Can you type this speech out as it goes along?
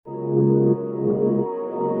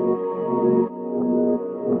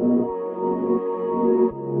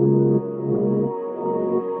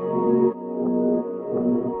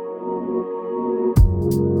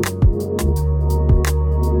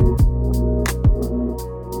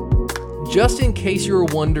Just in case you were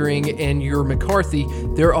wondering and you're McCarthy,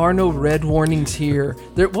 there are no red warnings here.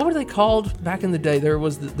 What were they called back in the day? There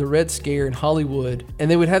was the Red Scare in Hollywood, and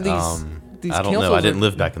they would have these I don't know. I didn't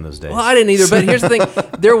live back in those days. Well, I didn't either. But here's the thing.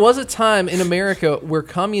 There was a time in America where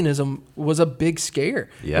communism was a big scare,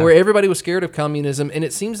 where everybody was scared of communism. And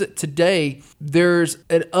it seems that today there's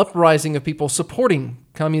an uprising of people supporting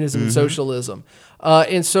communism and socialism.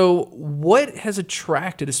 And so what has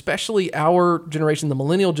attracted, especially our generation, the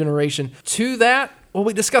millennial generation, to that? Well,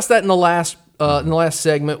 we discussed that in the last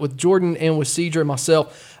segment with Jordan and with Cedra and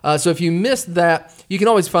myself. So if you missed that, you can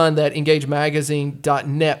always find that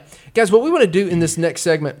engagemagazine.net. Guys, what we want to do in this next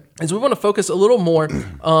segment is we want to focus a little more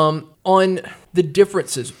on the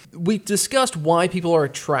differences. We discussed why people are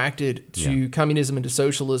attracted to communism and to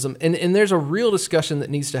socialism, and there's a real discussion that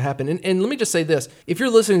needs to happen. And let me just say this. If you're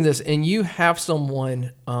listening to this and you have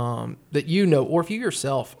someone that you know, or if you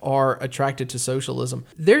yourself are attracted to socialism,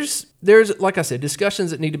 there's like I said,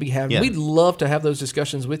 discussions that need to be had. We'd love to have those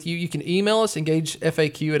discussions with you. You can email us,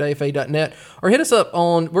 engagefaq@afa.net, or hit us up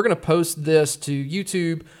on, we're going to post this to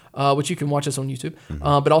YouTube, which you can watch us on YouTube,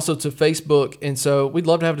 but also to Facebook. And so we'd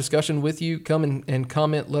love to have a discussion with you. Come and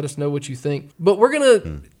comment. Let us know what you think. But we're going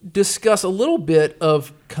to discuss a little bit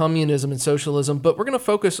of communism and socialism, but we're going to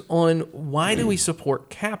focus on why do we support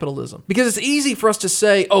capitalism? Because it's easy for us to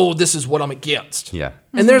say, oh, this is what I'm against. Yeah.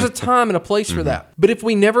 And there's a time and a place for that. But if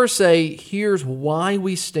we never say, here's why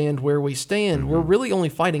we stand where we stand, we're really only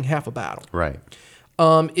fighting half a battle. Right.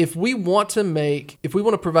 If we want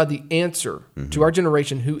to provide the answer to our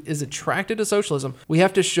generation who is attracted to socialism, we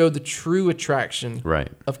have to show the true attraction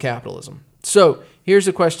of capitalism. So here's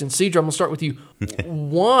the question. Cedra, I'm going to start with you.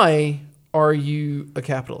 Why are you a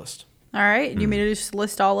capitalist? All right. You mean to just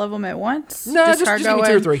list all of them at once? No, just give me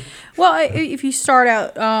 2 or 3. Well, if you start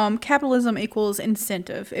out, capitalism equals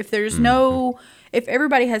incentive. If there's if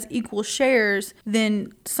everybody has equal shares,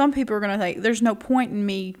 then some people are going to think there's no point in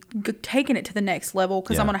me taking it to the next level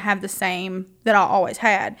because I'm going to have the same that I always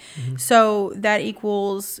had. So that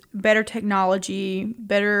equals better technology,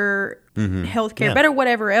 better healthcare, better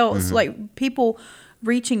whatever else. Like people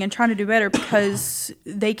reaching and trying to do better because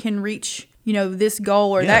they can reach, this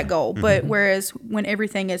goal or that goal. But whereas when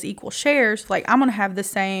everything is equal shares, like I'm going to have the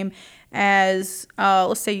same as,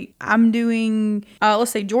 let's say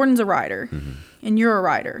Jordan's a writer. And you're a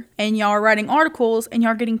writer, and y'all are writing articles, and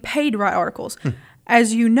y'all are getting paid to write articles.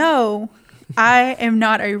 As you know, I am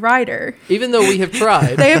not a writer. Even though we have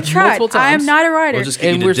tried. They have tried. Multiple times. I am not a writer. We'll just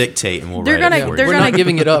get you to dictate, and we'll write it for you. We're not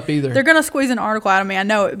giving it up either. They're going to squeeze an article out of me, I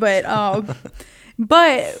know it.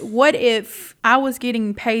 But what if I was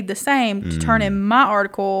getting paid the same to turn in my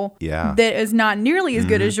article that is not nearly as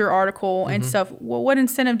good as your article and stuff? Well, what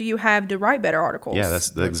incentive do you have to write better articles? Yeah,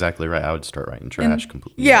 that's exactly right. I would start writing trash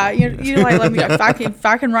completely. Yeah, you're like, let me. If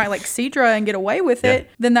I can write like Cedra and get away with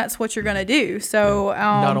it, then that's what you're gonna do. So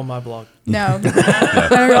not on my blog. No, only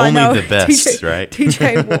the best, right?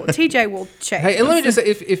 TJ will check. Hey, and let me just say,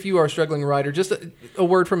 if you are a struggling writer, just a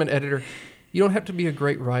word from an editor. You don't have to be a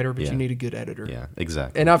great writer, but you need a good editor. Yeah,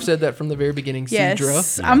 exactly. And I've said that from the very beginning. Yes,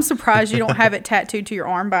 Cedra. I'm surpiced you don't have it tattooed to your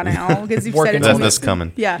arm by now because you've said it. That's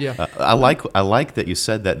coming. Yeah. I like that you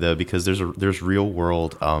said that though, because there's real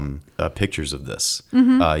world pictures of this.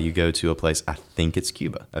 You go to a place, I think it's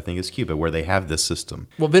Cuba, where they have this system.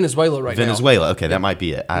 Well, Venezuela now. Venezuela. Okay, that might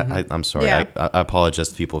be it. I'm sorry. Yeah. I apologize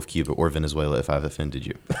to people of Cuba or Venezuela if I've offended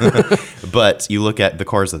you. But you look at the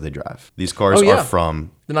cars that they drive. These cars are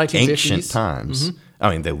from the 1950s. Ancient times. I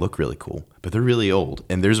mean, they look really cool, but they're really old.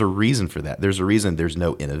 And there's a reason for that. There's a reason there's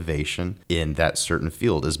no innovation in that certain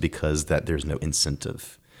field is because that there's no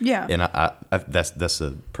incentive. Yeah. And I that's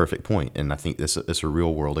a perfect point. And I think it's a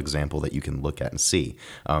real world example that you can look at and see.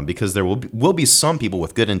 Because there will be some people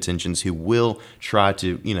with good intentions who will try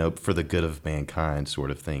to, for the good of mankind sort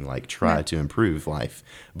of thing, like try to improve life.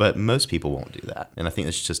 But most people won't do that. And I think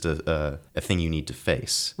it's just a thing you need to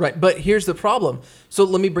face. Right. But here's the problem. So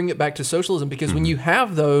let me bring it back to socialism, because when you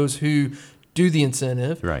have those who do the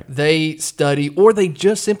incentive, they study, or they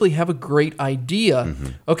just simply have a great idea.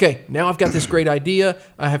 Okay, now I've got this great idea.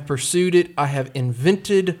 I have pursued it. I have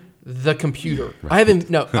invented the computer. I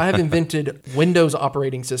have invented Windows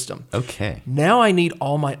operating system. Okay. Now I need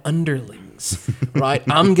all my underlings, right?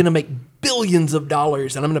 I'm going to make billions of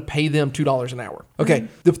dollars and I'm going to pay them $2 an hour. Okay.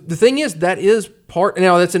 The thing is, that is part,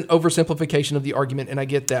 now that's an oversimplification of the argument, and I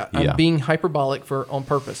get that. I'm being hyperbolic on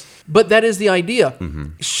purpose. But that is the idea.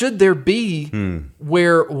 Should there be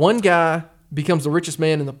where one guy becomes the richest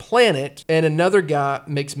man in the planet and another guy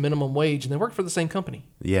makes minimum wage and they work for the same company?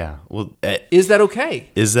 Yeah. Well, is that okay?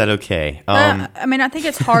 Is that okay? I mean, I think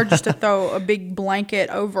it's hard just to throw a big blanket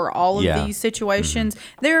over all of these situations.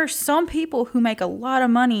 There are some people who make a lot of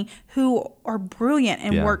money who are brilliant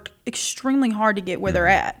and worked extremely hard to get where they're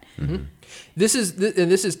at. This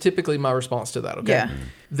is typically my response to that. Okay. Yeah.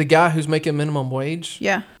 The guy who's making minimum wage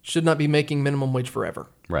should not be making minimum wage forever.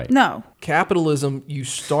 Right. No. Capitalism, you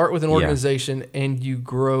start with an organization and you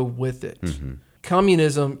grow with it.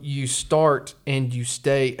 Communism, you start and you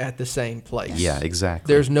stay at the same place. Yeah,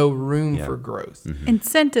 exactly. There's no room for growth.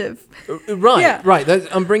 Incentive. Right, right.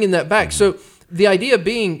 I'm bringing that back. So the idea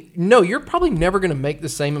being, no, you're probably never going to make the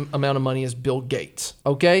same amount of money as Bill Gates.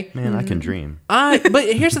 Okay. Man, I can dream.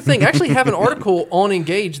 But here's the thing. I actually have an article on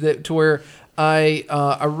Engage to where I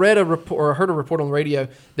read a report or heard a report on the radio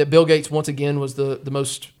that Bill Gates once again was the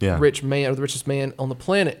most rich man or the richest man on the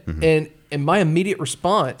planet. And my immediate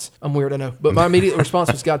response, I'm weird, I know, but my immediate response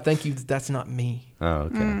was, God, thank you that's not me. Oh,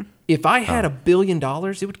 okay. If I had $1 billion,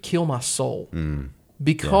 it would kill my soul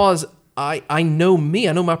because I know me.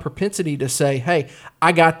 I know my propensity to say, hey,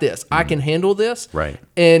 I got this. I can handle this. Right.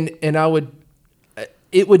 And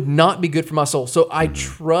it would not be good for my soul. So I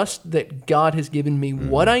trust that God has given me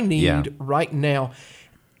what I need right now.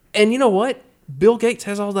 And you know what? Bill Gates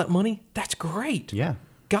has all that money. That's great. Yeah.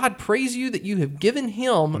 God praise you that you have given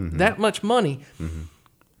him that much money.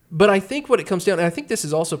 But I think what it comes down, and I think this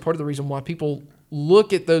is also part of the reason why people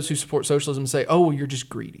look at those who support socialism and say, oh, well, you're just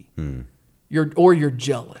greedy. You're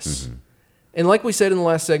jealous. And like we said in the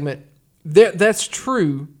last segment, that's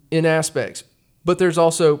true in aspects. But there's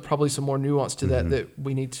also probably some more nuance to that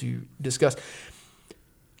we need to discuss.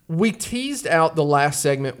 We teased out the last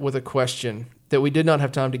segment with a question that we did not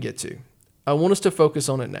have time to get to. I want us to focus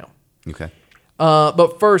on it now. Okay.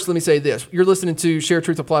 But first, let me say this. You're listening to Share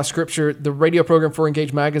Truth, Apply Scripture, the radio program for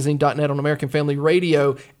EngageMagazine.net on American Family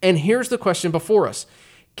Radio. And here's the question before us.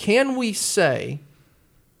 Can we say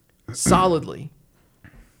solidly,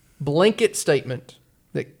 blanket statement,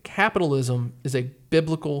 that capitalism is a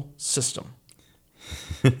biblical system?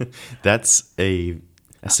 That's a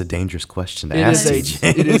dangerous question to ask.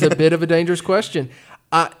 It is a bit of a dangerous question.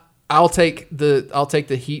 I'll take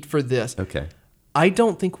the heat for this. Okay. I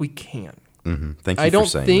don't think we can. Thank you for saying that. I don't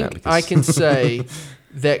think I can say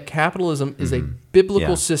that capitalism is a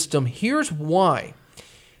biblical system. Here's why.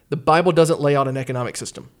 The Bible doesn't lay out an economic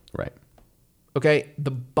system. Right. Okay?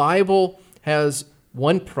 The Bible has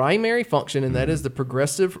one primary function, and that is the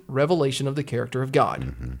progressive revelation of the character of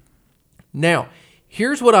God. Now,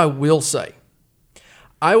 here's what I will say.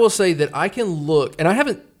 I will say that I can look, and I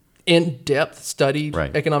haven't in-depth studied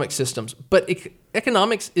economic systems, but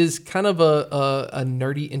economics is kind of a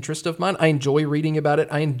nerdy interest of mine. I enjoy reading about it.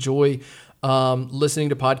 I enjoy listening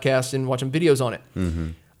to podcasts and watching videos on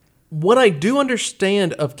it. What I do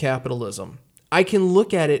understand of capitalism, I can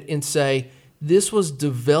look at it and say, this was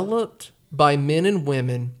developed by men and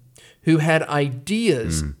women who had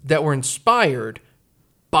ideas that were inspired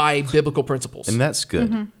by biblical principles. And that's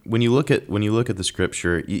good. When you look at the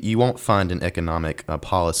scripture, you won't find an economic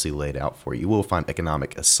policy laid out for you. You will find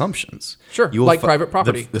economic assumptions. Sure, you will like private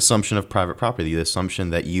property. The assumption of private property, the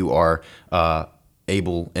assumption that you are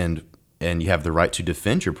able and you have the right to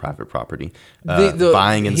defend your private property,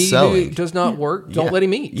 buying and selling. Who does not work, don't let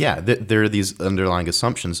him eat. Yeah, there are these underlying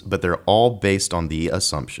assumptions, but they're all based on the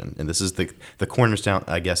assumption. And this is the cornerstone,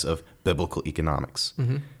 I guess, of biblical economics.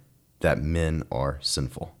 That men are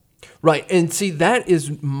sinful. Right. And see, that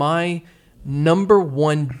is my number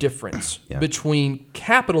one difference between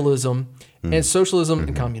capitalism and socialism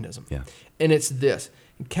and communism. Yeah. And it's this.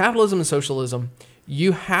 In capitalism and socialism,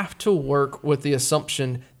 you have to work with the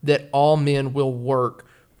assumption that all men will work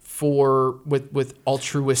with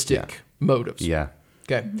altruistic motives. Yeah.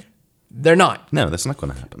 Okay. They're not. No, that's not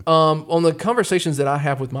going to happen. On the conversations that I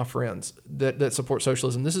have with my friends that support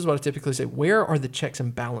socialism, this is what I typically say. Where are the checks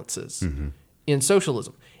and balances in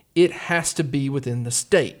socialism? It has to be within the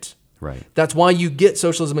state. Right. That's why you get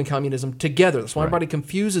socialism and communism together. That's why everybody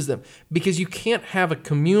confuses them. Because you can't have a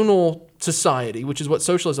communal society, which is what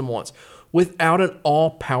socialism wants, without an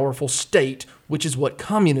all-powerful state, which is what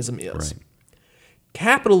communism is. Right.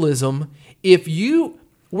 Capitalism,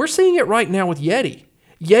 we're seeing it right now with Yeti.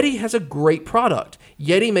 Yeti has a great product.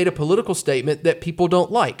 Yeti made a political statement that people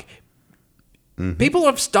don't like. People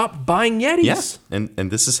have stopped buying Yetis. Yes, and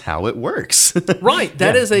this is how it works. Right.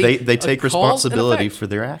 That is they take cause responsibility and effect. for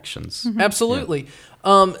their actions. Absolutely.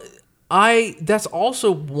 That's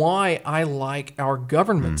also why I like our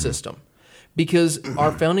government system, because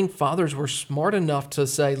our founding fathers were smart enough to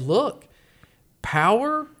say, look,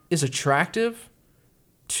 power is attractive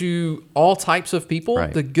to all types of people,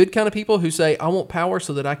 Right. the good kind of people who say, I want power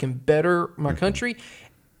so that I can better my country.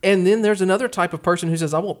 And then there's another type of person who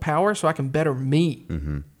says, I want power so I can better me.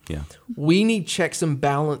 Yeah. We need checks and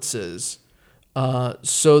balances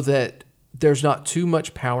so that there's not too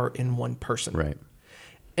much power in one person. Right.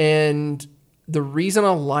 And the reason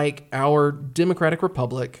I like our democratic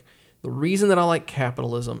republic, the reason that I like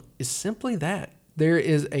capitalism is simply that. There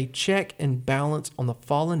is a check and balance on the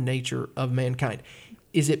fallen nature of mankind.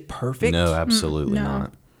 Is it perfect? No, absolutely No.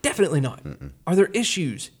 not. Definitely not. Are there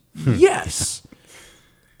issues? Yes.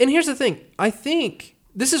 And here's the thing. I think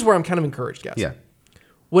this is where I'm kind of encouraged, guys. Yeah.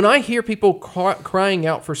 When I hear people crying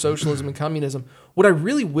out for socialism and communism, what I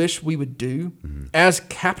really wish we would do as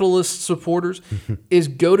capitalist supporters is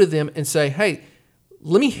go to them and say, hey,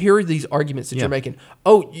 let me hear these arguments that you're making.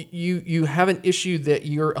 Oh, you have an issue that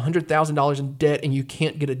you're $100,000 in debt and you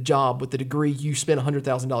can't get a job with the degree you spent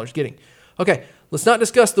 $100,000 getting. Okay, let's not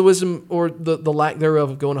discuss the wisdom or the lack thereof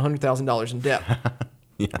of going $100,000 in debt.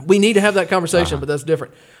 We need to have that conversation, but that's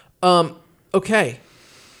different. Okay,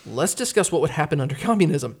 let's discuss what would happen under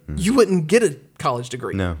communism. You wouldn't get a college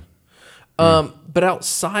degree. No. But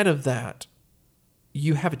outside of that,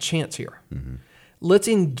 you have a chance here. Let's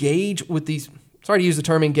engage with these. Sorry to use the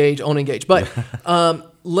term engage, own engage, but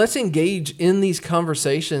let's engage in these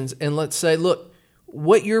conversations and let's say, look,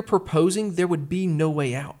 what you're proposing, there would be no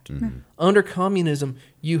way out. Under communism,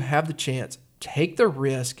 you have the chance. Take the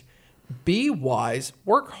risk, be wise,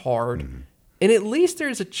 work hard, and at least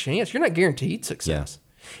there's a chance. You're not guaranteed success.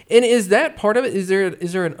 And is that part of it? Is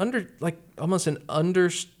there an almost an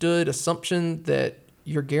understood assumption that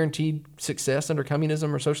you're guaranteed success under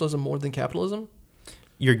communism or socialism more than capitalism?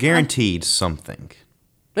 You're guaranteed something.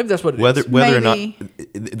 Maybe that's what it Whether is. whether or not Maybe.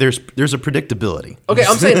 there's a predictability. Okay,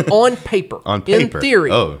 I'm saying on paper. On paper. In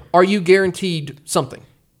theory, Oh. are you guaranteed something?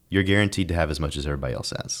 You're guaranteed to have as much as everybody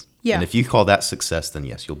else has. Yeah. And if you call that success, then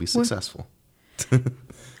yes, you'll be successful.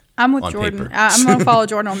 I'm with On Jordan. paper. I'm going to follow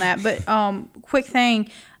Jordan on that. But quick thing,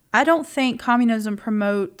 I don't think communism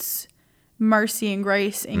promotes mercy and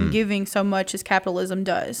grace and giving so much as capitalism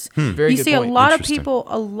does. Very You good see point. a lot of Interesting.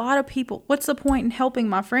 people, what's the point in helping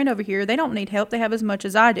my friend over here? They don't need help. They have as much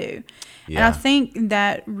as I do. And Yeah. I think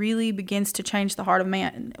that really begins to change the heart of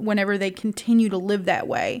man whenever they continue to live that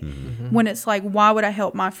way. When it's like, why would I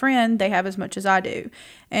help my friend? They have as much as I do.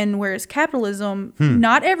 And whereas capitalism,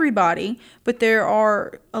 not everybody, but there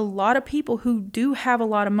are a lot of people who do have a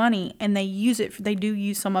lot of money and they do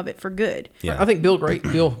use some of it for good. Yeah. I think Bill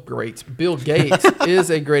Gates is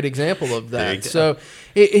a great example of There you that. go. So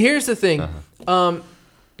here's the thing.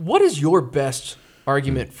 What is your best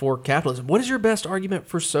argument for capitalism? What is your best argument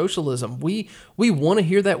for socialism? We want to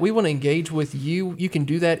hear that. We want to engage with you. You can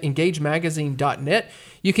do that, engagemagazine.net.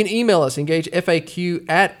 You can email us,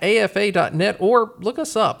 engagefaq@afa.net, or look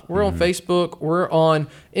us up. We're on Facebook. We're on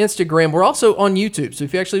Instagram. We're also on YouTube. So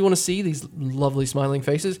if you actually want to see these lovely smiling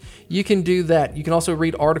faces, you can do that. You can also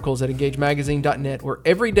read articles at engagemagazine.net, where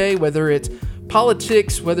every day, whether it's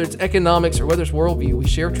politics, whether it's economics, or whether it's worldview, we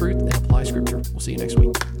share truth and apply scripture. We'll see you next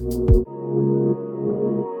week.